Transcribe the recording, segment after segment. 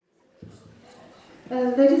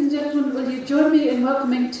Ladies and gentlemen, will you join me in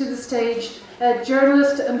welcoming to the stage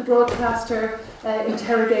journalist and broadcaster,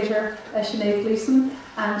 interrogator Sinead Gleeson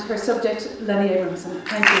and her subject Lenny Abrahamson.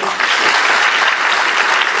 Thank you.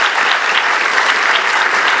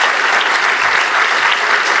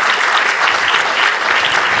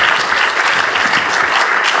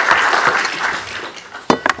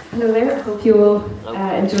 Hello there, I hope you all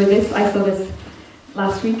enjoy this. I saw this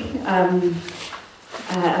last week and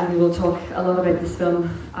we will talk a lot about this film.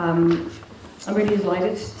 I'm really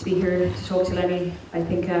delighted to be here to talk to Lenny. I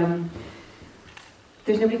think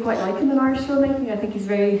there's nobody quite like him in Irish filmmaking. I think he's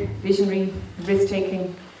very visionary,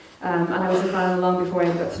 risk-taking, and I was a fan long before I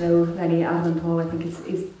ever got to know Lenny. Adam and Paul, I think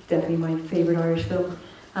is definitely my favourite Irish film,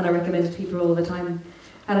 and I recommend it to people all the time.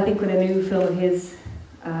 And I think when a new film of his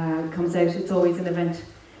comes out, it's always an event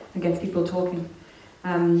and gets people talking.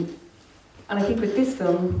 And I think with this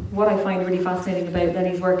film, what I find really fascinating about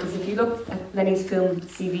Lenny's work is if you look at Lenny's film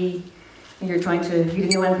CV and if you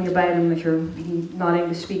didn't know anything about him, if you're not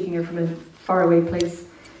English speaking or from a faraway place,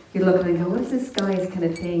 you look at it and go, what's this guy's kind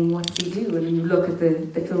of thing, what does he do? And then you look at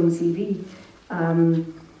the film CV,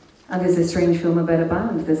 and there's a strange film about a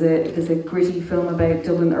band, there's a gritty film about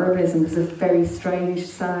Dublin urbanism, there's a very strange,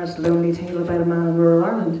 sad, lonely tale about a man in rural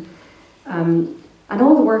Ireland. And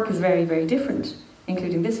all the work is very, very different,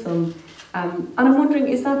 including this film. And I'm wondering,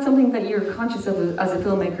 is that something that you're conscious of as a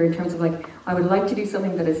filmmaker in terms of like, I would like to do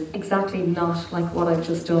something that is exactly not like what I've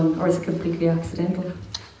just done, or is it completely accidental?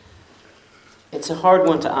 It's a hard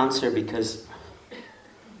one to answer because,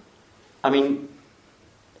 I mean,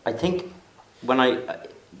 I think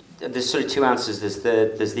there's sort of two answers.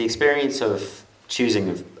 There's the experience of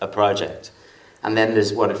choosing a project, and then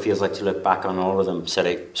there's what it feels like to look back on all of them, sort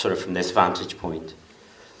of from this vantage point.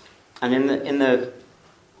 And in the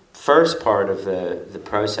first part of the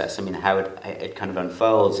process, I mean, how it kind of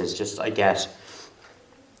unfolds is just I get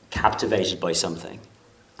captivated by something,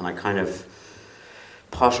 and I kind of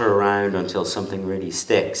potter around until something really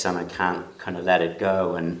sticks, and I can't kind of let it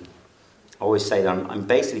go. And I always say that I'm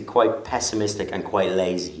basically quite pessimistic and quite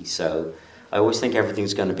lazy, so I always think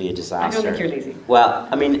everything's going to be a disaster. I don't think you're lazy. Well,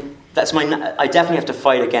 I mean, I definitely have to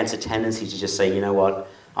fight against a tendency to just say, you know what,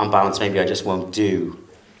 on balance, maybe I just won't do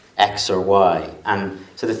X or Y. And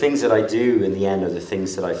so the things that I do in the end are the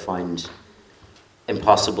things that I find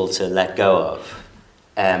impossible to let go of.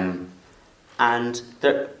 But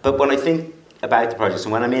when I think about the projects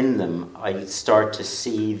and when I'm in them, I start to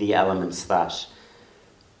see the elements that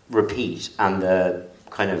repeat and the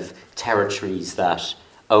kind of territories that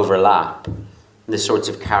overlap, the sorts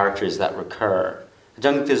of characters that recur. I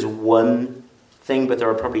don't think there's one thing, but there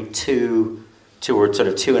are probably two or sort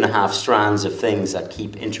of 2.5 strands of things that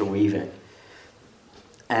keep interweaving.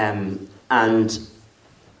 And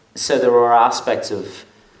so there are aspects of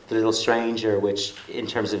The Little Stranger which, in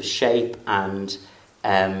terms of shape and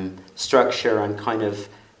structure and kind of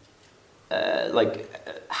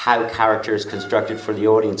how character is constructed for the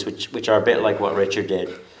audience, which are a bit like what Richard did,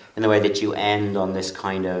 in the way that you end on this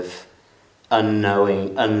kind of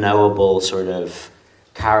unknowable sort of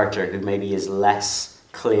character who maybe is less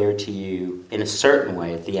clear to you in a certain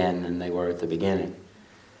way at the end than they were at the beginning.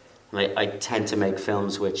 And I tend to make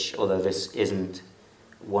films which, although this isn't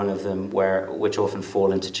one of them, which often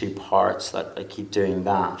fall into two parts, that I keep doing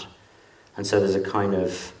that. And so there's a kind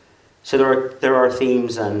of... So there are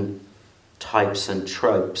themes and types and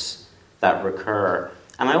tropes that recur.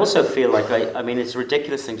 And I also feel like, I mean, it's a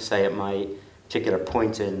ridiculous thing to say at my particular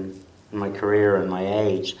point in my career and my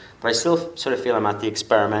age, but I still sort of feel I'm at the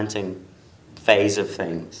experimenting phase of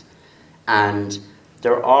things. And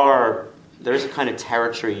there's a kind of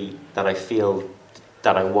territory that I feel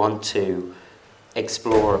that I want to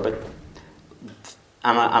explore, and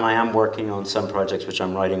I am working on some projects which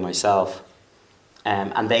I'm writing myself,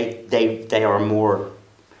 and they are more,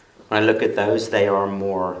 when I look at those, they are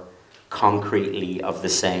more concretely of the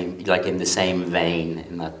same, like in the same vein,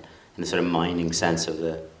 in the sort of mining sense of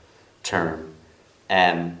the term.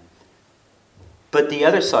 But the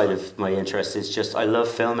other side of my interest is just, I love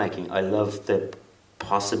filmmaking. I love the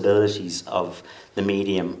possibilities of the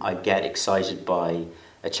medium. I get excited by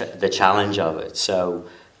the challenge of it. So,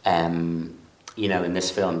 you know, in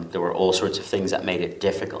this film, there were all sorts of things that made it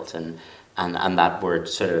difficult, and that were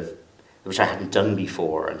sort of, which I hadn't done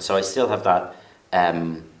before. And so I still have that,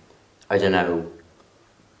 I don't know,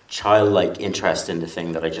 childlike interest in the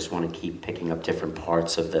thing, that I just want to keep picking up different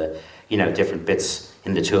parts of the, you know, different bits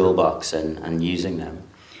in the toolbox and using them.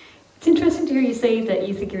 It's interesting to hear you say that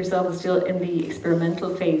you think yourself is still in the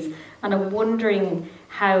experimental phase, and I'm wondering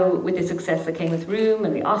how, with the success that came with Room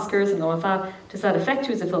and the Oscars and all of that, does that affect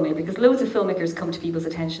you as a filmmaker? Because loads of filmmakers come to people's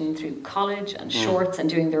attention through college and shorts and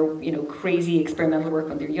doing their, crazy experimental work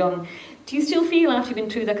when they're young. Do you still feel, after you've been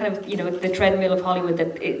through that kind of, the treadmill of Hollywood,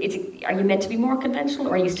 that are you meant to be more conventional,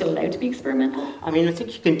 or are you still allowed to be experimental? I mean, I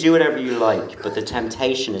think you can do whatever you like, but the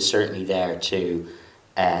temptation is certainly there to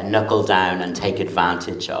knuckle down and take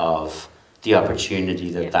advantage of the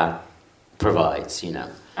opportunity that provides,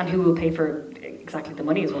 And who will pay for exactly the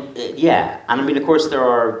money as well? Yeah, and I mean, of course, there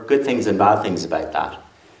are good things and bad things about that.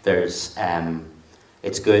 There's,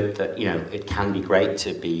 it's good that, it can be great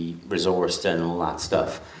to be resourced and all that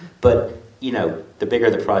stuff. But, the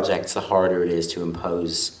bigger the projects, the harder it is to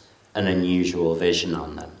impose an unusual vision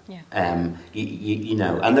on them. Yeah. And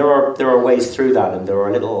there are ways through that, and there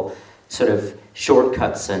are little sort of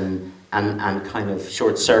shortcuts and kind of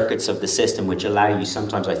short circuits of the system which allow you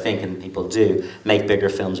sometimes, I think, and people do, make bigger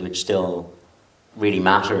films which still really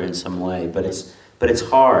matter in some way. But it's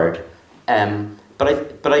hard.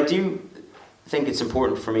 But I do think it's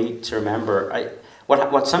important for me to remember.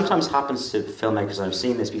 What sometimes happens to filmmakers, and I've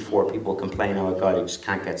seen this before, people complain, oh God, you just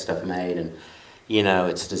can't get stuff made, and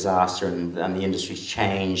it's a disaster, and the industry's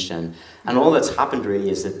changed, and all that's happened really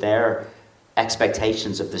is that their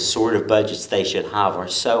expectations of the sort of budgets they should have are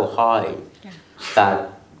so high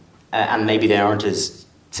that, and maybe they aren't as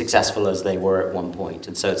successful as they were at one point,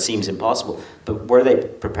 and so it seems impossible. But were they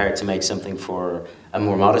prepared to make something for a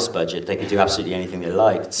more modest budget, they could do absolutely anything they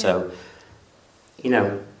liked. So,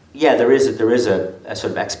 there is a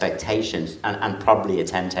sort of expectation and probably a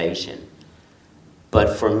temptation.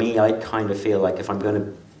 But for me, I kind of feel like if I'm going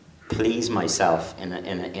to please myself in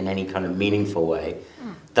any kind of meaningful way,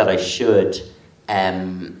 that I should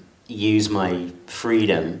use my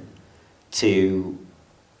freedom to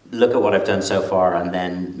look at what I've done so far and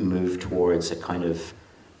then move towards a kind of,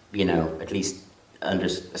 at least under a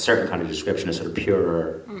certain kind of description, a sort of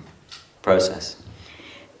purer process.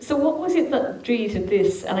 So what was it that drew you to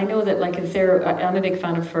this? And I know that, like, Sarah, I'm a big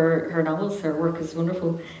fan of her novels. Her work is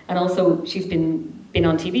wonderful. And also she's been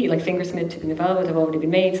on TV, like Fingersmith, Tipping the Velvet have already been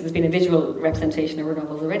made, so there's been a visual representation of her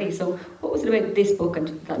novels already. So what was it about this book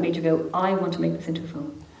that made you go, I want to make this into a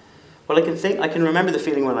film? Well, I can remember the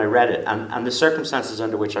feeling when I read it, and the circumstances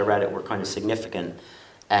under which I read it were kind of significant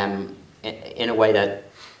in a way that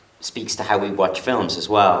speaks to how we watch films as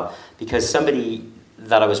well. Because somebody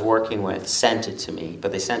that I was working with sent it to me,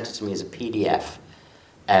 but they sent it to me as a PDF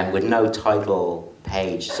with no title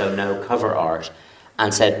page, so no cover art,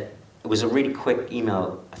 and said, it was a really quick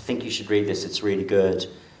email, I think you should read this, it's really good.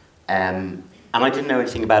 And I didn't know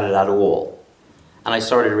anything about it at all. And I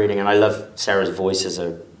started reading, and I love Sarah's voice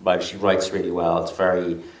she writes really well.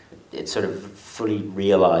 It's sort of fully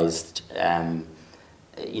realised,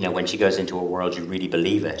 when she goes into a world, you really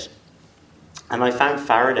believe it. And I found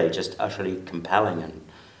Faraday just utterly compelling and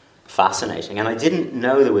fascinating. And I didn't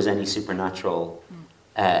know there was any supernatural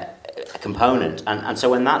component. And so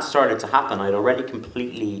when that started to happen, I'd already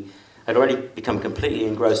become completely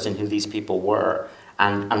engrossed in who these people were,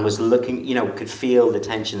 and was looking, could feel the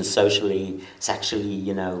tensions socially,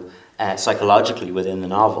 sexually, psychologically within the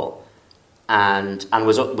novel, and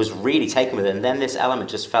was really taken with it. And then this element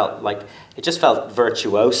just felt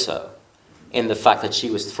virtuoso in the fact that she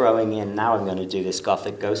was throwing in, now I'm going to do this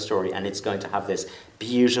gothic ghost story, and it's going to have this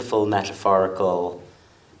beautiful metaphorical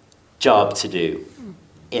job to do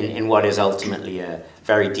in what is ultimately a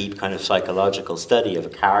very deep kind of psychological study of a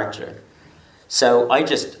character. So I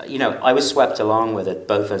just, I was swept along with it,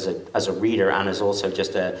 both as a reader and as also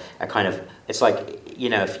just a kind of, it's like,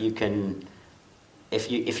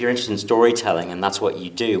 if you're interested in storytelling and that's what you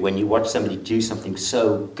do, when you watch somebody do something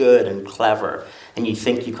so good and clever, and you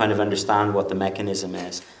think you kind of understand what the mechanism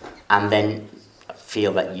is, and then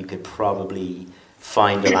feel that you could probably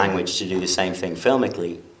find a language to do the same thing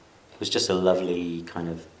filmically, it was just a lovely kind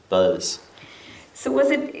of buzz. So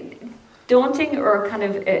was it daunting or kind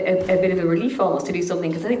of a bit of a relief almost to do something?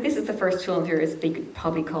 Because I think this is the first film here, as they could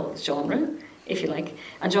probably call it, genre, if you like.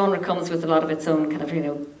 And genre comes with a lot of its own kind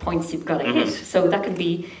of, points you've got to hit. So that can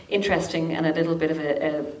be interesting and a little bit of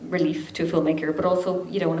a relief to a filmmaker, but also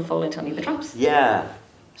you don't want to fall into any of the traps. Yeah.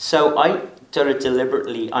 So I did it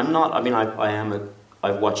deliberately. I've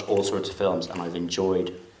watched all sorts of films and I've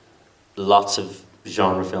enjoyed lots of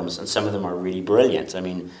genre films, and some of them are really brilliant. I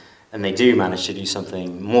mean, and they do manage to do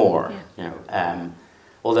something more,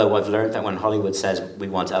 although I've learned that when Hollywood says we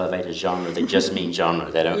want to elevate a genre, they just mean genre.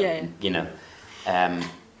 They don't,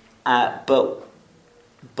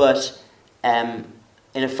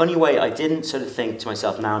 in a funny way, I didn't sort of think to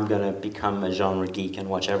myself, now I'm going to become a genre geek and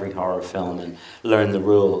watch every horror film and learn the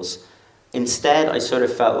rules. Instead, I sort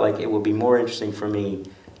of felt like it would be more interesting for me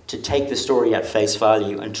to take the story at face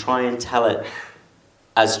value and try and tell it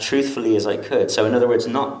as truthfully as I could. So in other words,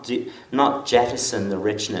 not jettison the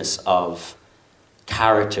richness of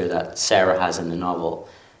character that Sarah has in the novel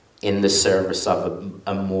in the service of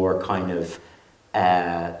a more kind of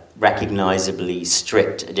recognisably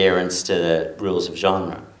strict adherence to the rules of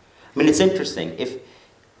genre. I mean, it's interesting.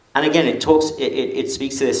 And again, it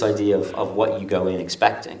speaks to this idea of what you go in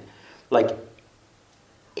expecting. Like,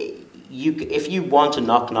 if you want a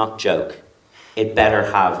knock-knock joke, it better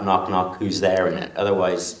have knock-knock who's there in it.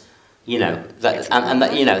 Otherwise, there's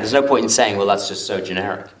no point in saying, well, that's just so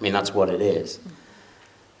generic. I mean, that's what it is.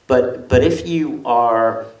 But if you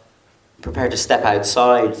are prepared to step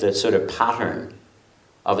outside the sort of pattern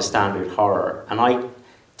of a standard horror, and I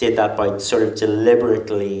did that by sort of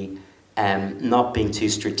deliberately not being too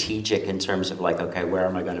strategic in terms of like, okay, where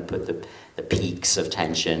am I going to put the peaks of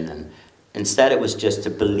tension? And instead it was just to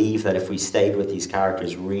believe that if we stayed with these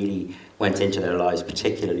characters, really went into their lives,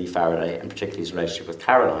 particularly Faraday and particularly his relationship with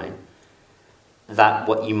Caroline, that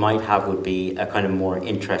what you might have would be a kind of more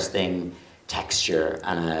interesting texture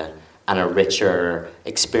and a richer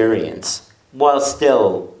experience, while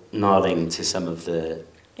still nodding to some of the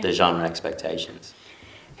genre expectations.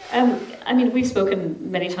 I mean, we've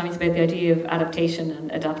spoken many times about the idea of adaptation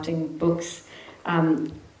and adapting books,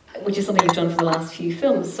 which is something you've done for the last few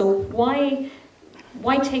films. So why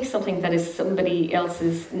take something that is somebody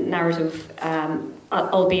else's narrative,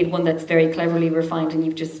 albeit one that's very cleverly refined, and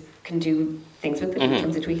you just can do things with it in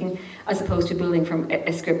terms of tweaking, as opposed to building from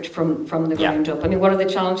a script from the ground up? I mean, what are the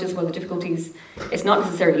challenges? What are the difficulties? It's not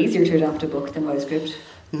necessarily easier to adapt a book than write a script.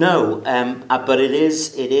 No, but it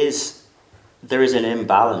is. There is an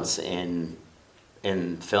imbalance in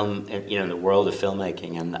film, in the world of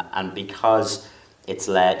filmmaking, and because it's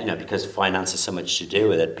because finance has so much to do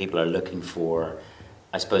with it, people are looking for,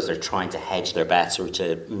 I suppose they're trying to hedge their bets or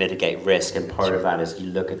to mitigate risk, and part of that is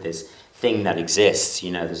you look at this thing that exists,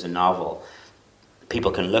 there's a novel.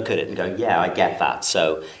 People can look at it and go, yeah, I get that.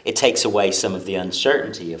 So it takes away some of the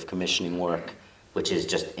uncertainty of commissioning work, which is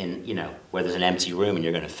just in, where there's an empty room and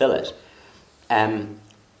you're going to fill it. And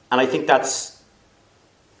I think that's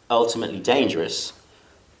ultimately dangerous,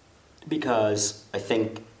 because I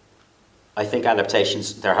think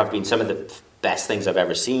adaptations, there have been some of the best things I've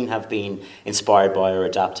ever seen have been inspired by or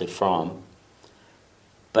adapted from.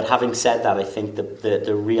 But having said that, I think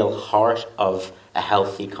the real heart of a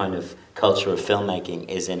healthy kind of culture of filmmaking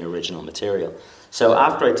is in original material. So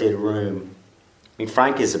after I did Room, I mean,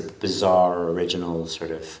 Frank is a bizarre, original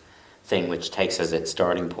sort of thing which takes as its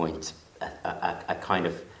starting point a kind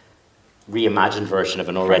of reimagined version of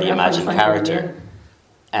an already imagined character.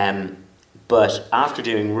 But after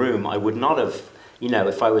doing Room, I would not have,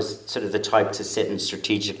 if I was sort of the type to sit and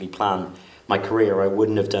strategically plan my career, I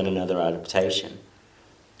wouldn't have done another adaptation.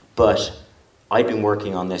 But I'd been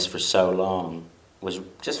working on this for so long,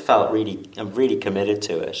 felt really committed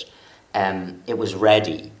to it. It was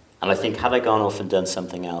ready. And I think had I gone off and done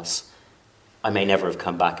something else, I may never have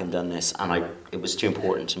come back and done this, and it was too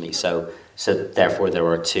important to me. So therefore there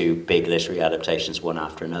were two big literary adaptations, one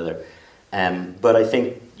after another. But I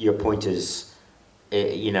think your point is,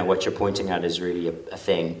 what you're pointing at is really a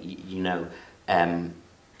thing.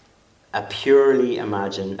 A purely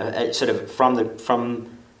imagined, sort of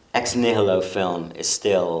from ex nihilo film is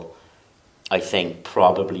still, I think,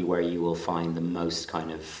 probably where you will find the most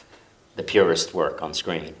kind of the purest work on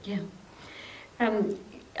screen. Yeah.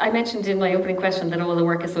 I mentioned in my opening question that all the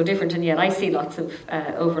work is so different, and yet I see lots of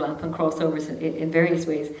overlap and crossovers in various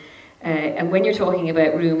ways. And when you're talking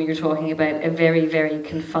about Room, you're talking about a very, very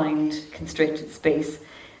confined, constricted space.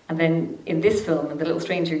 And then in this film, in The Little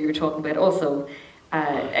Stranger, you're talking about also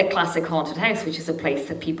a classic haunted house, which is a place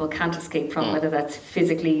that people can't escape from, whether that's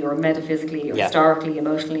physically or metaphysically or historically,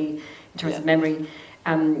 emotionally, in terms of memory.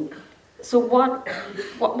 So what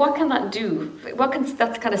can that do? What can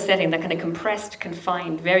that kind of setting, that kind of compressed,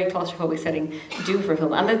 confined, very claustrophobic setting do for a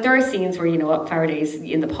film? And there are scenes where, Faraday's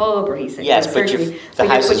in the pub or he's in surgery. The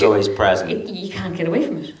house is always present. You can't get away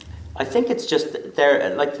from it. I think it's just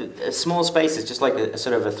there, like a small space is just like a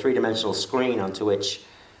sort of a three-dimensional screen onto which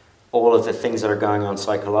all of the things that are going on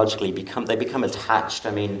psychologically become attached.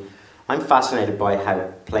 I mean, I'm fascinated by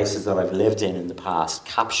how places that I've lived in the past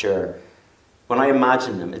capture. When I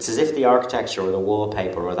imagine them, it's as if the architecture or the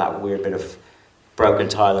wallpaper or that weird bit of broken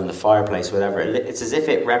tile in the fireplace, whatever, it's as if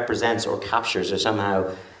it represents or captures or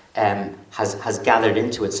somehow has gathered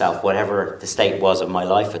into itself whatever the state was of my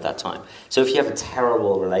life at that time. So if you have a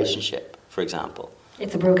terrible relationship, for example,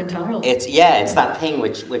 It's a broken tunnel. It's that thing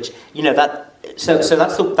which you know that. So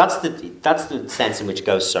that's the sense in which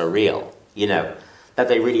ghosts are real. You know, that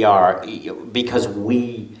they really are, because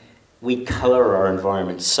we colour our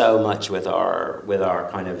environment so much with our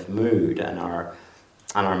kind of mood and our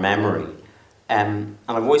memory. And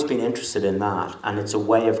I've always been interested in that, and it's a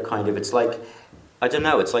way of kind of, it's like, I don't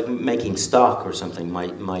know, it's like making stock or something,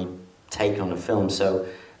 my take on a film. So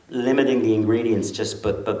limiting the ingredients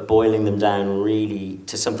but boiling them down really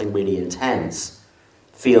to something really intense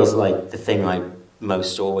feels like the thing I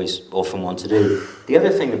often want to do. The other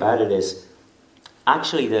thing about it is,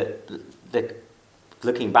 actually, the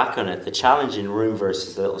looking back on it, the challenge in Room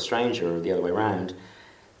versus The Little Stranger, or the other way around,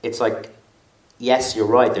 it's like, yes, you're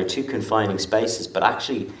right, they're two confining spaces, but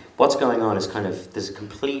actually what's going on is kind of, there's a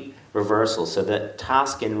complete reversal. So the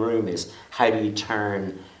task in Room is, how do you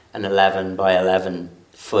turn an 11 by 11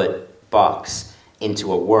 foot box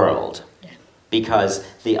into a world? Yeah. Because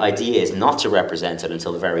the idea is not to represent it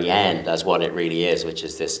until the very end as what it really is, which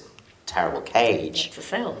is this terrible cage. It's a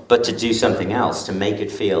cell. But to do something else, to make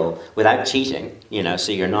it feel, without cheating, you know,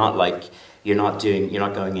 so you're not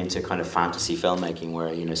going into kind of fantasy filmmaking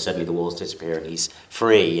where, you know, suddenly the walls disappear and he's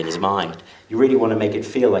free in his mind. You really want to make it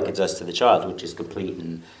feel like it does to the child, which is complete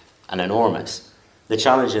and enormous. The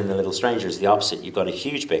challenge in The Little Stranger is the opposite. You've got a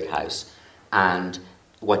huge big house, and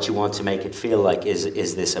what you want to make it feel like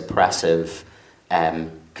is this oppressive,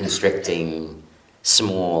 constricting,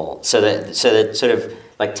 small. So that sort of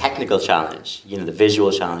like technical challenge, you know, the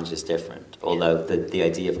visual challenge is different, although the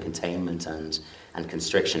idea of containment and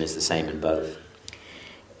constriction is the same in both.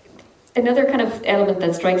 Another kind of element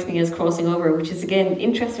that strikes me as crossing over, which is again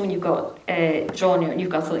interesting when you've got genre and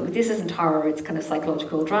you've got something, this isn't horror, it's kind of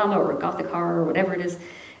psychological drama or gothic horror or whatever it is.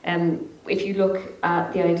 If you look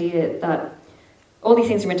at the idea that all these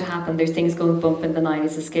things are meant to happen, there's things going bump in the night,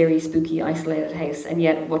 it's a scary, spooky, isolated house, and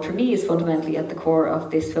yet what for me is fundamentally at the core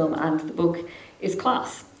of this film and the book is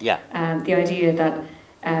class. Yeah. The idea that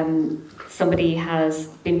somebody has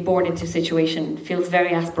been born into a situation, feels very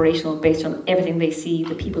aspirational based on everything they see,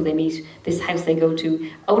 the people they meet, this house they go to,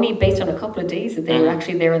 only based on a couple of days that they were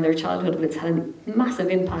actually there in their childhood, but it's had a massive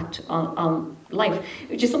impact on life,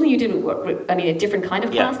 which is something you did with, a different kind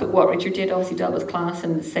of class, but what Richard did obviously dealt with class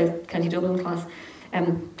and South County Dublin class.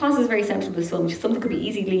 Class is very central to this film, which is something that could be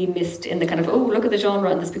easily missed in the kind of, oh, look at the genre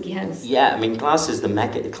and the spooky house. Yeah, I mean, class is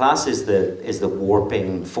the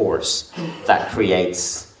warping force that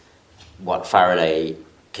creates what Faraday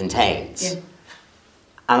contains. Yeah.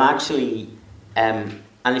 And actually, and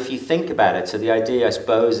if you think about it, so the idea, I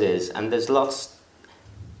suppose, is, and there's lots,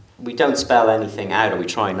 we don't spell anything out, or we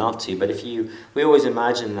try not to, but we always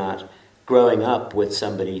imagine that growing up with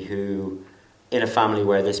somebody who, in a family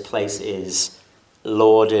where this place is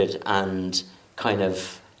lauded and kind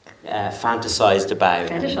of fantasized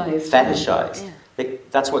about, fetishized. Yeah.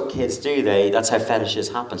 That's what kids do. That's how fetishes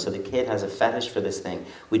happen. So the kid has a fetish for this thing,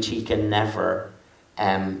 which he can never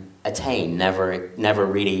attain, never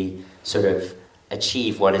really sort of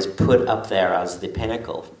achieve what is put up there as the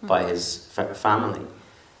pinnacle by his family.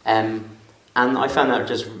 And I found that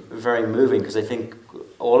just very moving, because I think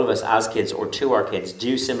all of us as kids, or to our kids,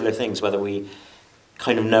 do similar things, whether we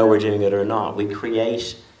kind of know we're doing it or not. We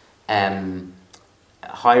create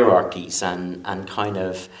hierarchies and kind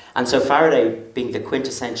of, and so Faraday being the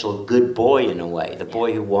quintessential good boy in a way, the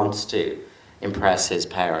boy who wants to impress his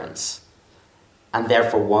parents, and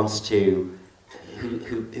therefore wants to,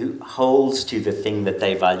 who holds to the thing that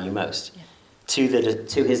they value most, to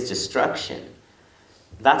his destruction.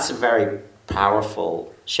 That's a very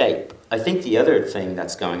powerful shape. I think the other thing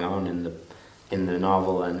that's going on in the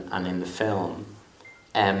novel and in the film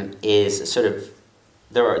is sort of,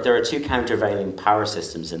 there are two countervailing power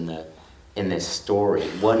systems in this story.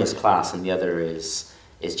 One is class, and the other is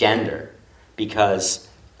gender, because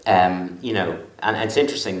and it's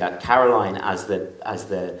interesting that Caroline, as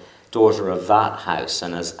the daughter of that house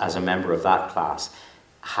and as a member of that class,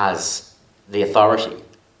 has the authority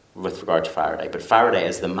with regard to Faraday, but Faraday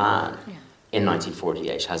as the man in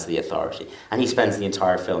 1948 has the authority, and he spends the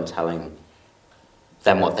entire film telling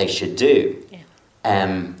them what they should do. Yeah.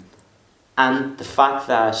 And the fact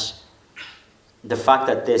that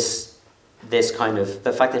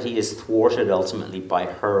he is thwarted ultimately by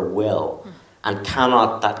her will, and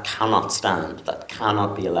cannot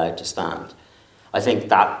be allowed to stand. I think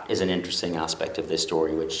that is an interesting aspect of this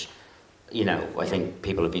story, which, I think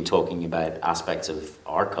people have been talking about aspects of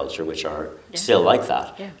our culture which are still like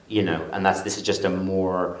that. Yeah. And this is just a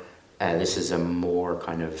more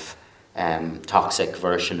kind of toxic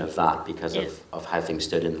version of that, because of how things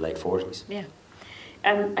stood in the late 40s. Yeah.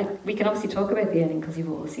 We can obviously talk about the ending because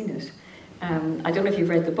you've all seen it. I don't know if you've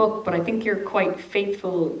read the book, but I think you're quite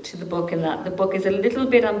faithful to the book in that the book is a little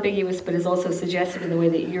bit ambiguous, but is also suggestive in the way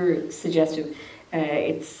that you're suggestive.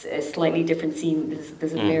 It's a slightly different scene.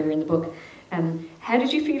 There's a mirror in the book. How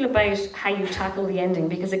did you feel about how you tackle the ending?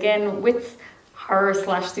 Because again, with horror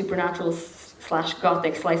 / supernatural /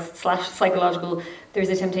 gothic / psychological, there's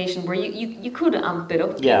a temptation where you could amp it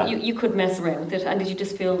up. Yeah. You could mess around with it. And did you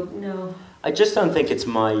just feel, no? I just don't think it's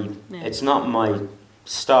it's not my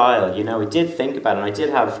style, you know. I did think about it, and I did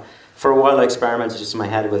have, for a while I experimented just in my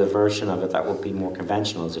head with a version of it that would be more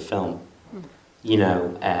conventional as a film. You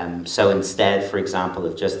know, so instead, for example,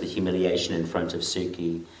 of just the humiliation in front of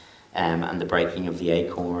Suki and the breaking of the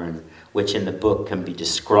acorn, which in the book can be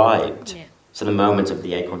described. Yeah. So the moment of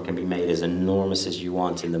the acorn can be made as enormous as you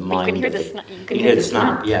want in the mind. You can hear the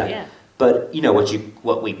snap. Yeah. But you know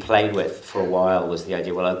what we played with for a while was the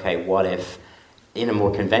idea. Well, okay, what if in a more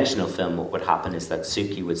conventional film, what would happen is that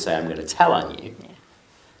Suki would say, "I'm going to tell on you,"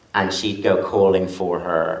 and she'd go calling for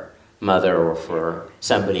her mother or for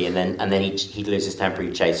somebody, and then he'd lose his temper,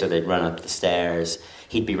 he'd chase her, they'd run up the stairs,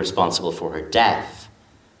 he'd be responsible for her death,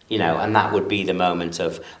 you know, and that would be the moment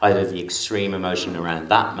of either the extreme emotion around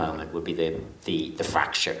that moment would be the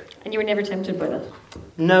fracture. And you were never tempted by that?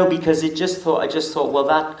 No, because I just thought, well,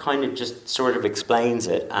 that kind of just sort of explains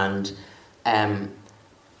it, and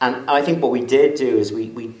I think what we did do is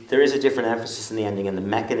we there is a different emphasis in the ending, and the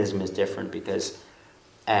mechanism is different because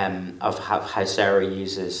of how Sarah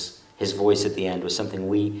uses his voice at the end was something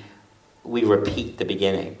we repeat the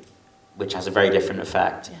beginning, which has a very different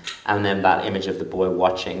effect. Yeah. And then that image of the boy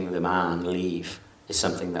watching the man leave is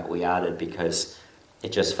something that we added because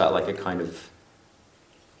it just felt like it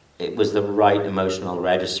was the right emotional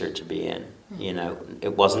register to be in. You know,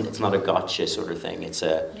 it's not a gotcha sort of thing. It's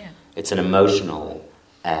an emotional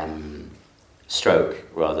stroke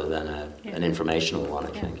rather than an informational one, I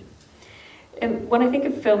think. When I think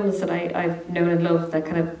of films that I've known and loved that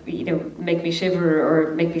kind of, you know, make me shiver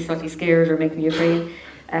or make me slightly scared or make me afraid,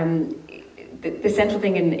 the central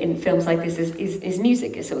thing in films like this is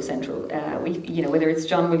music is so central. You know, whether it's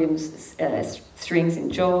John Williams' strings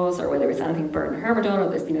in Jaws or whether it's anything Burton Hermodon or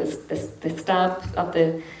the stab of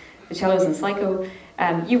the cellos in Psycho.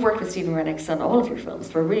 You've worked with Stephen Rennicks on all of your films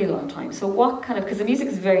for a really long time. So what kind of, because the music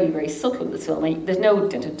is very, very subtle in this film. There's no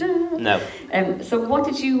dun-dun-dun. No. So what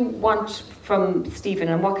did you want from Stephen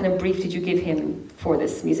and what kind of brief did you give him for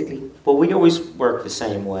this musically? Well, we always work the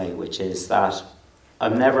same way, which is that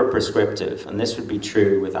I'm never prescriptive, and this would be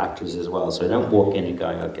true with actors as well. So I don't walk in and go,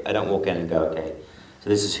 okay, so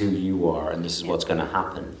this is who you are and this is what's going to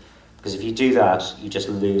happen. Because if you do that, you just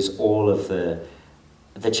lose all of the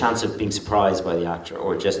chance of being surprised by the actor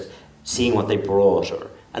or just seeing what they brought.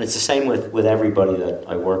 And it's the same with everybody that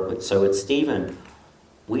I work with. So with Stephen,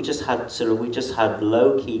 we just had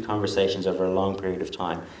low-key conversations over a long period of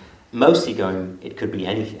time, mostly going, it could be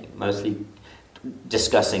anything, mostly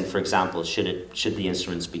discussing, for example, should the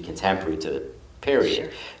instruments be contemporary to the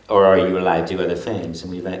period, or are you allowed to do other things?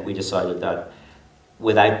 And we decided that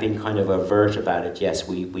without being kind of overt about it, yes,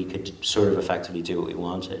 we could sort of effectively do what we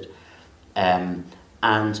wanted. And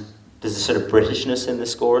there's a sort of Britishness in the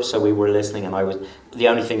score, so we were listening, and the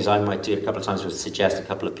only things I might do a couple of times was suggest a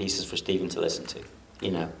couple of pieces for Stephen to listen to, you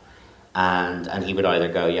know, and he would either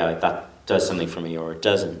go, yeah, that does something for me, or it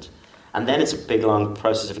doesn't, and then it's a big long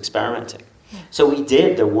process of experimenting. So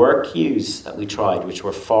there were cues that we tried, which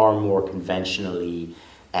were far more conventionally,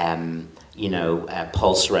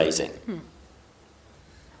 pulse raising.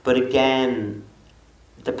 But again,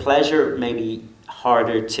 the pleasure may be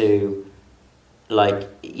harder to.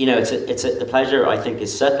 The pleasure I think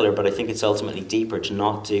is subtler, but I think it's ultimately deeper to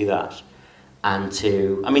not do that. And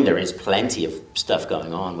there is plenty of stuff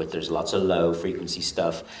going on there's lots of low frequency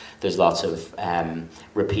stuff, there's lots of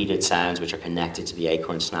repeated sounds which are connected to the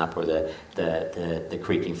acorn snap or the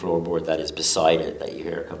creaking floorboard that is beside it that you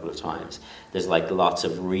hear a couple of times. There's lots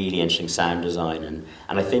of really interesting sound design, and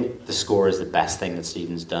I think the score is the best thing that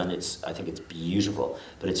Stephen's done. I think it's beautiful,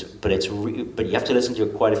 but you have to listen to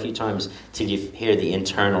it quite a few times till you hear the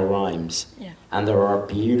internal rhymes. Yeah. And there are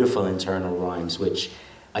beautiful internal rhymes which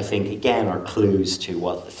I think, again, are clues to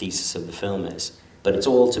what the thesis of the film is. But it's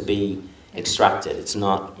all to be extracted. It's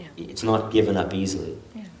not given up easily.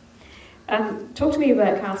 Yeah. Talk to me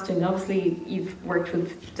about casting. Obviously, you've worked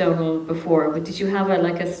with Donal before, but did you have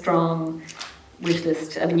a strong wish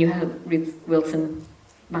list? I mean, you had Ruth Wilson,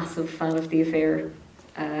 massive fan of The Affair,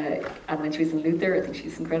 and when she was in Luther, I think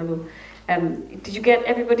she's incredible. Did you get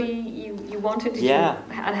everybody you wanted? And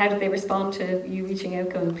how did they respond to you reaching out,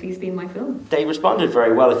 going, please be in my film? They responded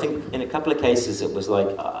very well. I think in a couple of cases it was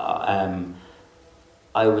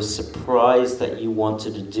I was surprised that you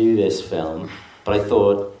wanted to do this film, but I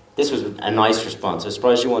thought this was a nice response. I was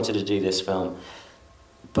surprised you wanted to do this film,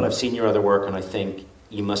 but I've seen your other work and I think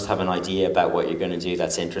you must have an idea about what you're going to do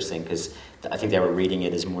that's interesting, because I think they were reading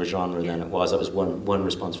it as more genre than it was. That was one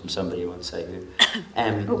response from somebody, I won't say who.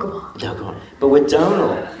 Oh, go on. No, go on. But with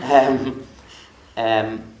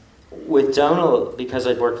Donal, because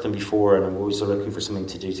I'd worked with him before and I'm always looking for something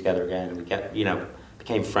to do together again, and we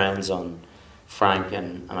became friends on Frank,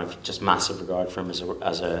 and I've just massive regard for him as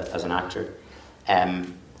an actor.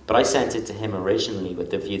 But I sent it to him originally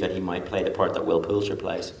with the view that he might play the part that Will Poulter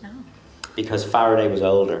plays. Oh. Because Faraday was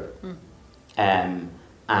older in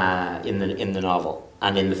the novel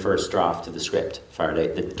and in the first draft of the script. Faraday,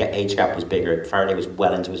 the age gap was bigger. Faraday was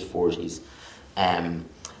well into his 40s. And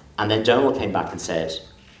then Donal came back and said,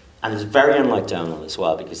 and it's very unlike Donal as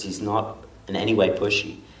well, because he's not in any way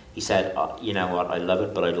pushy. He said, you know what, I love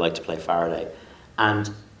it, but I'd like to play Faraday. And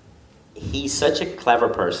he's such a clever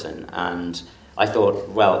person, and I thought,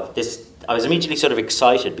 well, I was immediately sort of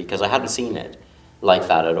excited because I hadn't seen it like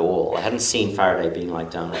that at all. I hadn't seen Faraday being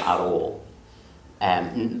like Donal at all.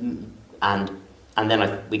 And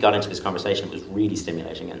then we got into this conversation. It was really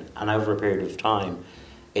stimulating, and over a period of time,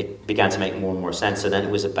 it began to make more and more sense. So then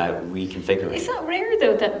it was about reconfiguring. Is that rare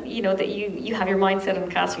though, that you have your mindset on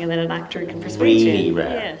casting and then an actor can persuade really you? Really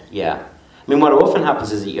rare. Yeah. I mean, what often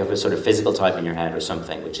happens is that you have a sort of physical type in your head or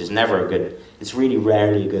something, which is never it's really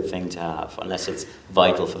rarely a good thing to have, unless it's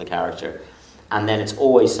vital for the character. And then it's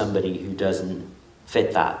always somebody who doesn't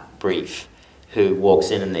fit that brief, who walks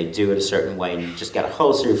in and they do it a certain way, and you just get a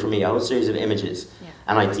whole series of images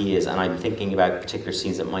and ideas, and I'm thinking about particular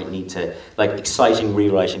scenes that might need to, like, exciting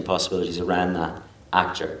rewriting possibilities around that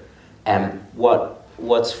actor.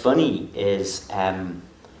 What's funny is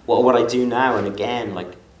what I do now, and again,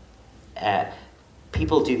 like,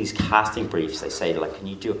 people do these casting briefs. They say, like, can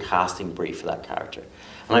you do a casting brief for that character?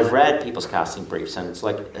 And I've read people's casting briefs, and it's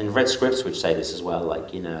like, and I've read scripts which say this as well,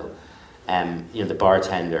 like, the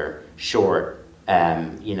bartender, short,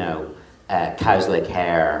 cow's lick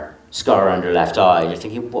hair, scar under left eye, and you're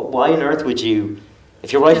thinking, why on earth would you,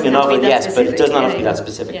 if you're writing a novel, yes, but it does not have to be that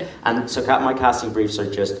specific. Yeah. And so my casting briefs are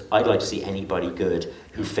just, I'd like to see anybody good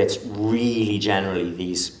who fits really generally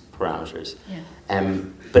these parameters. Yeah.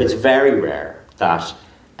 But it's very rare that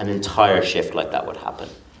an entire shift like that would happen.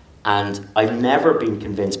 And I've never been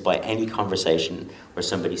convinced by any conversation where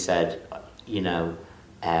somebody said,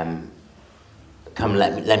 come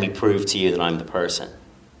let me prove to you that I'm the person.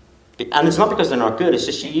 And it's not because they're not good, it's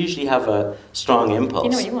just you usually have a strong impulse. You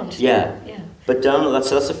know what you want. Yeah. But Donal, that's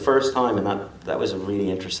the first time, and that was really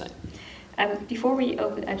interesting. Before we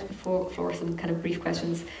open out to the floor some kind of brief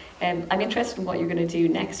questions, I'm interested in what you're going to do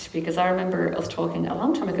next, because I remember us talking a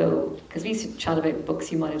long time ago, because we used to chat about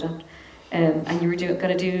books you might have done, and you were going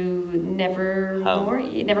to do Nevermore.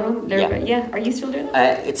 Yeah. Are you still doing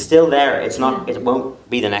it? It's still there. It's not. It won't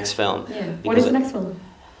be the next film. Yeah. What is the next film?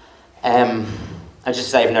 I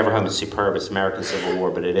just say Never Home is superb. It's American Civil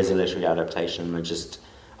War, but it is a literary adaptation.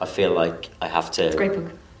 I feel like I have to. It's a great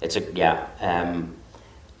book. It's a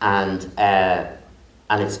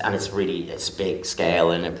big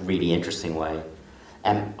scale in a really interesting way.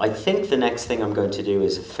 I think the next thing I'm going to do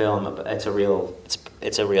is a film. It's a real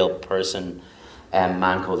person,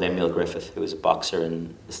 man called Emil Griffith, who was a boxer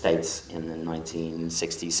in the States in the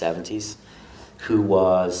 1960s, 70s, who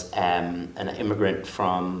was an immigrant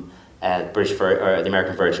from the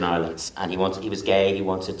American Virgin Islands, and he was gay. He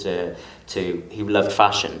loved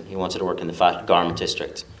fashion. He wanted to work in the garment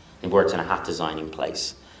district. He worked in a hat designing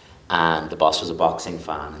place, and the boss was a boxing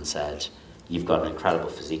fan and said, "You've got an incredible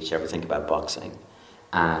physique. Do you ever think about boxing?"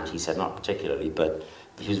 And he said, "Not particularly," but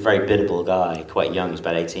he was a very biddable guy, quite young. He was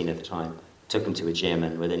about 18 at the time. Took him to a gym,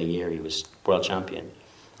 and within a year he was world champion,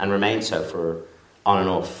 and remained so for on and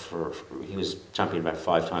off. He was champion about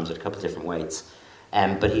 5 times at a couple of different weights.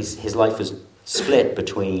 But his life was split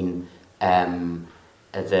between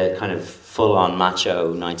the kind of full-on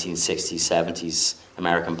macho 1960s, 70s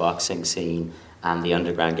American boxing scene and the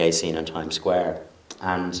underground gay scene on Times Square.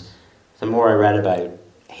 And the more I read about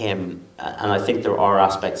him, and I think there are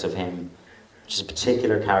aspects of him, just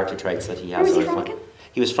particular character traits that he has. Where was he from again?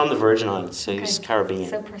 He was from the Virgin Islands, so he was Caribbean.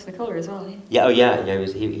 So person of colour as well, yeah.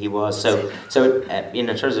 He was. So in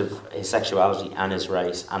terms of his sexuality and his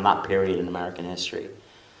race and that period in American history,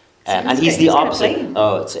 and he's the opposite.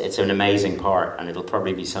 Oh, it's an amazing part, and it'll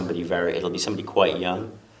probably be somebody quite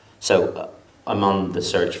young. So I'm on the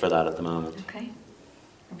search for that at the moment. Okay,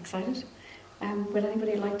 I'm excited. Would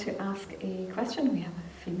anybody like to ask a question? We have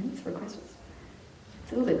a few minutes for questions.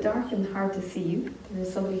 It's a little bit dark and hard to see you.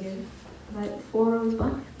 There's somebody here. About 4 rows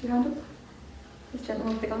back, your hand up. This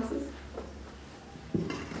gentleman with the glasses.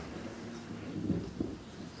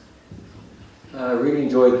 I really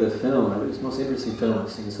enjoyed the film. It was the most interesting film I've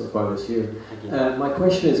seen so far this year. My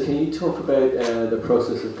question is, can you talk about the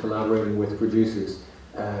process of collaborating with producers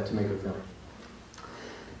to make a film?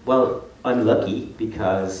 Well, I'm lucky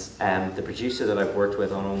because the producer that I've worked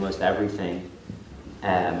with on almost everything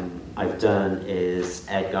I've done is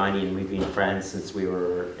Ed Guiney, and we've been friends since we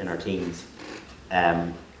were in our teens.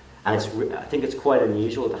 And I think it's quite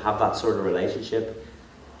unusual to have that sort of relationship.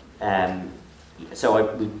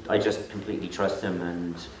 So I just completely trust him,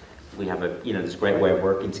 and we have there's a great way of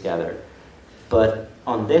working together. But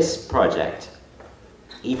on this project,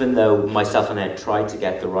 even though myself and Ed tried to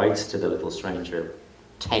get the rights to The Little Stranger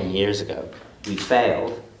 10 years ago, we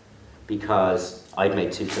failed because I'd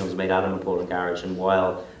made 2 films, made Adam and Paul in Garage, and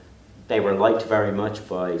while they were liked very much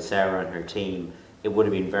by Sarah and her team, it would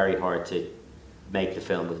have been very hard to make the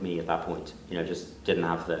film with me at that point. Just didn't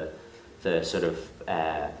have the sort of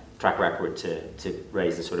track record to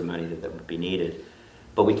raise the sort of money that would be needed.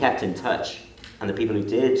 But we kept in touch, and the people who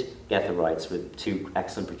did get the rights were 2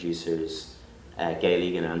 excellent producers, Gail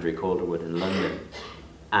Egan and Andrew Calderwood in London.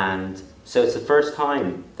 And so it's the first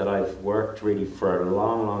time that I've worked really for a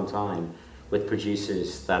long, long time with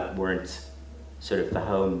producers that weren't sort of the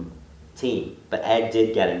home team. But Ed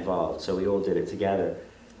did get involved, so we all did it together.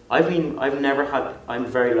 I'm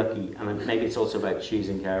very lucky, and maybe it's also about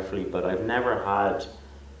choosing carefully, but I've never had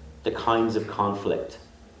the kinds of conflict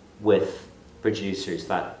with producers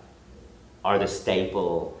that are the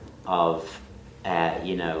staple of,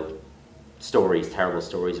 terrible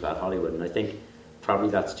stories about Hollywood. And I think probably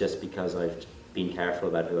that's just because I've been careful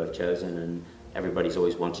about who I've chosen, and everybody's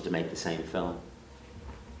always wanted to make the same film.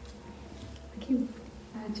 Thank you.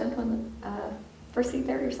 Gentlemen, first seat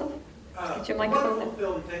there yourself. Get your microphone. Wonderful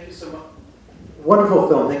film, thank you so much. Wonderful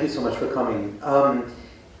film, thank you so much for coming.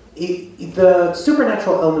 The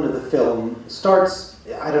supernatural element of the film starts,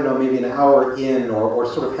 I don't know, maybe an hour in or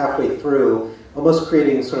sort of halfway through, almost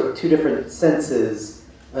creating sort of 2 different senses,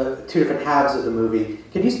 2 different halves of the movie.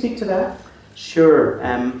 Can you speak to that? Sure.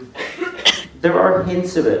 There are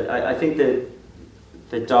hints of it. I think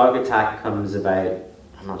the dog attack comes about,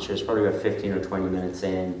 I'm not sure, it's probably about 15 or 20 minutes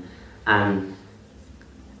in, and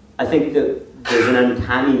I think that there's an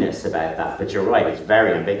uncanniness about that, but you're right, it's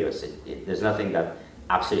very ambiguous. There's nothing that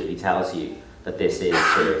absolutely tells you that this is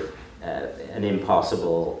sort of an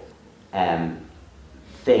impossible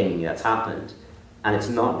thing that's happened. And it's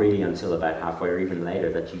not really until about halfway or even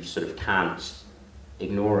later that you sort of can't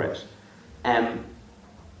ignore it.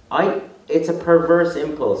 It's a perverse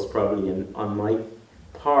impulse probably on my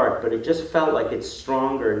part, but it just felt like it's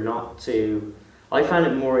stronger not to... I found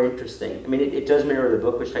it more interesting. I mean, it does mirror the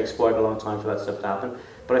book, which takes quite a long time for that stuff to happen,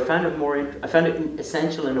 but I found it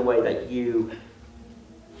essential in a way that you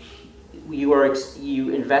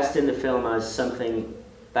invest in the film as something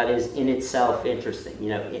that is in itself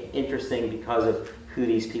interesting, interesting because of who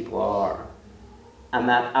these people are. And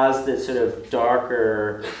that as the sort of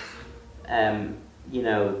darker, as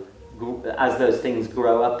those things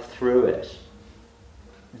grow up through it,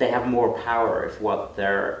 they have more power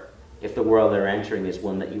if the world they're entering is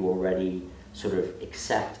one that you already sort of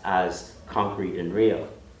accept as concrete and real.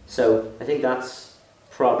 So I think that's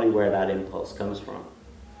probably where that impulse comes from.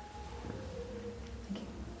 Thank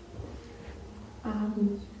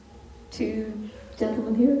you. 2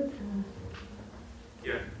 gentlemen here.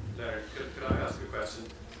 Yeah, Larry, could I ask a question?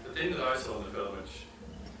 The thing that I saw in the film, which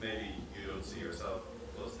maybe you don't see yourself,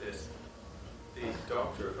 was this. The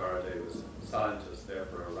Dr. Faraday was a scientist,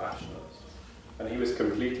 therefore a rationalist. And he was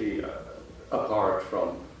completely apart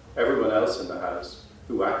from everyone else in the house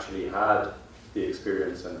who actually had the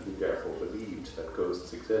experience and who therefore believed that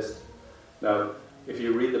ghosts exist. Now, if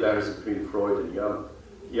you read the letters between Freud and Jung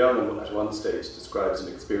at one stage describes an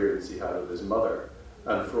experience he had with his mother,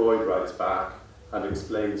 and Freud writes back and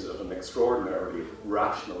explains it on an extraordinarily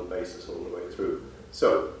rational basis all the way through.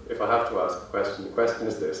 So, if I have to ask the question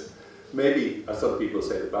is this. Maybe, as some people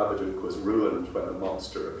say, the Babadook was ruined when the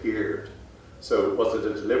monster appeared. So, was it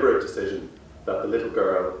a deliberate decision that the little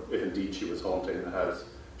girl, if indeed she was haunting the house,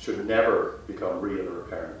 should never become real or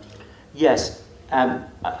apparent? Yes. I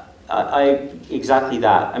exactly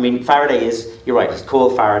that. I mean, Faraday you're right, it's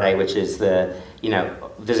called Faraday, which is there's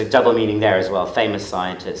a double meaning there as well, famous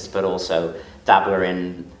scientist, but also dabbler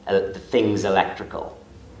in the things electrical,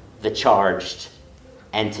 the charged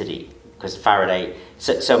entity, because Faraday...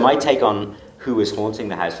 So my take on who is haunting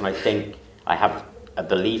the house, and I think I have a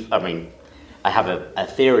belief, I have a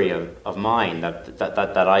theory of mine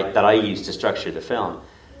that I use to structure the film.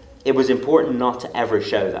 It was important not to ever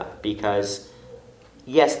show that, because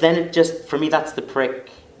yes, then it just, for me, that's the prick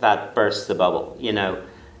that bursts the bubble. You know,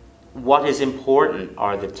 what is important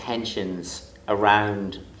are the tensions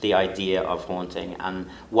around the idea of haunting and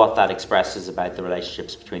what that expresses about the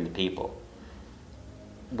relationships between the people.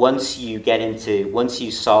 Once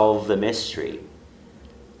you solve the mystery,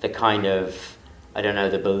 the kind of, I don't know,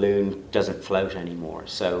 the balloon doesn't float anymore.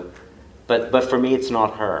 So, but for me, it's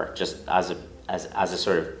not her. Just as a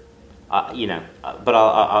sort of, But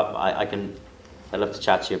I'd love to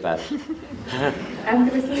chat to you about it. There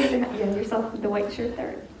was yourself with the white shirt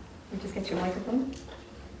there. You just get your microphone.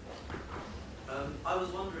 I was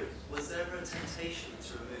wondering, was there ever a temptation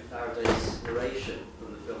to remove Faraday's narration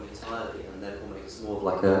from the film entirely and therefore make it more of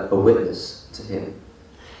like a witness to him?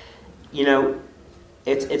 You know,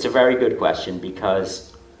 it's a very good question,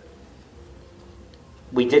 because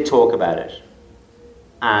we did talk about it,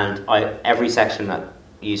 and every section that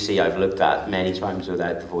you see I've looked at many times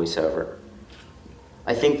without the voiceover.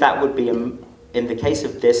 I think that would be, in the case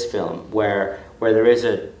of this film, where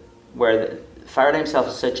Faraday himself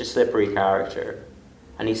is such a slippery character,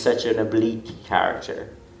 and he's such an oblique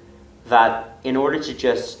character, that in order to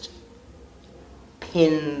just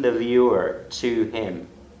pin the viewer to him,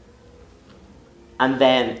 and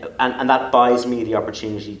that buys me the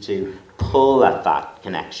opportunity to pull at that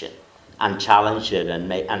connection and challenge it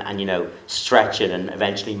and stretch it and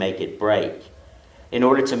eventually make it break. In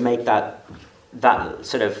order to make that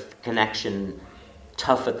sort of connection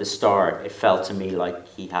tough at the start, it felt to me like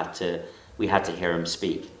we had to hear him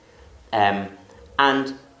speak.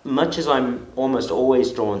 And much as I'm almost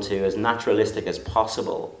always drawn to as naturalistic as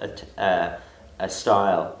possible a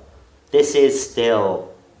style, this is still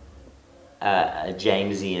a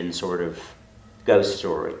Jamesian sort of ghost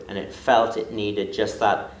story, and it felt it needed just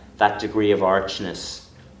that degree of archness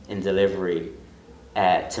in delivery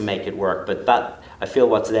to make it work. But that, I feel,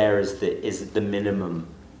 what's there is the minimum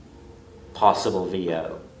possible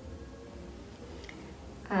VO.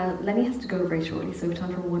 Lenny has to go very shortly, so we have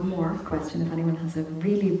time for one more question. If anyone has a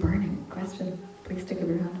really burning question, please stick up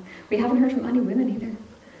your hand. We haven't heard from any women either.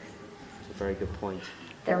 That's a very good point.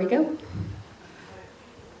 There we go.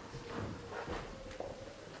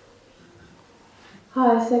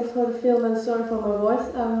 Hi, thanks for the film and sorry for my voice.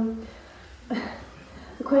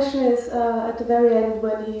 The question is, at the very end,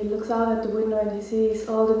 when he looks out at the window and he sees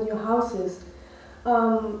all the new houses,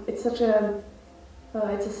 it's such a,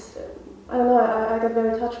 I don't know, I got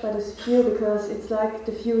very touched by this view, because it's like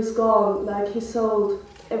the view is gone, like he sold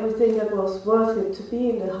everything that was worth it to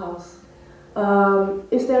be in the house.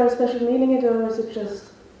 Is there a special meaning in it, or is it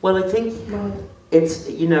just... Well, I think it's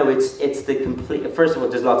the complete... First of all,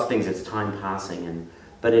 there's lots of things, it's time passing,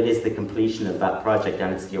 but it is the completion of that project,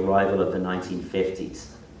 and it's the arrival of the 1950s.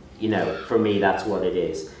 For me, that's what it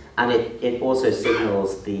is. And it also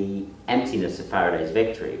signals the emptiness of Faraday's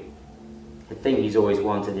victory. The thing he's always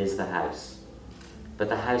wanted is the house. But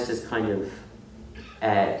the house is kind of,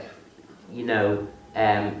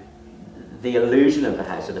 the illusion of the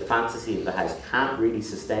house, or the fantasy of the house, can't really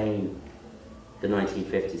sustain the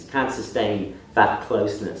 1950s, can't sustain that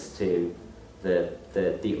closeness to the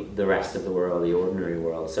rest of the world, the ordinary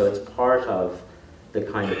world. So it's part of the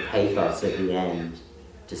kind of pathos at the end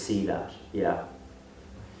to see that, yeah.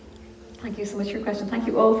 Thank you so much for your question. Thank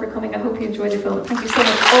you all for coming. I hope you enjoyed the film. Thank you so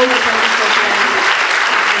much all.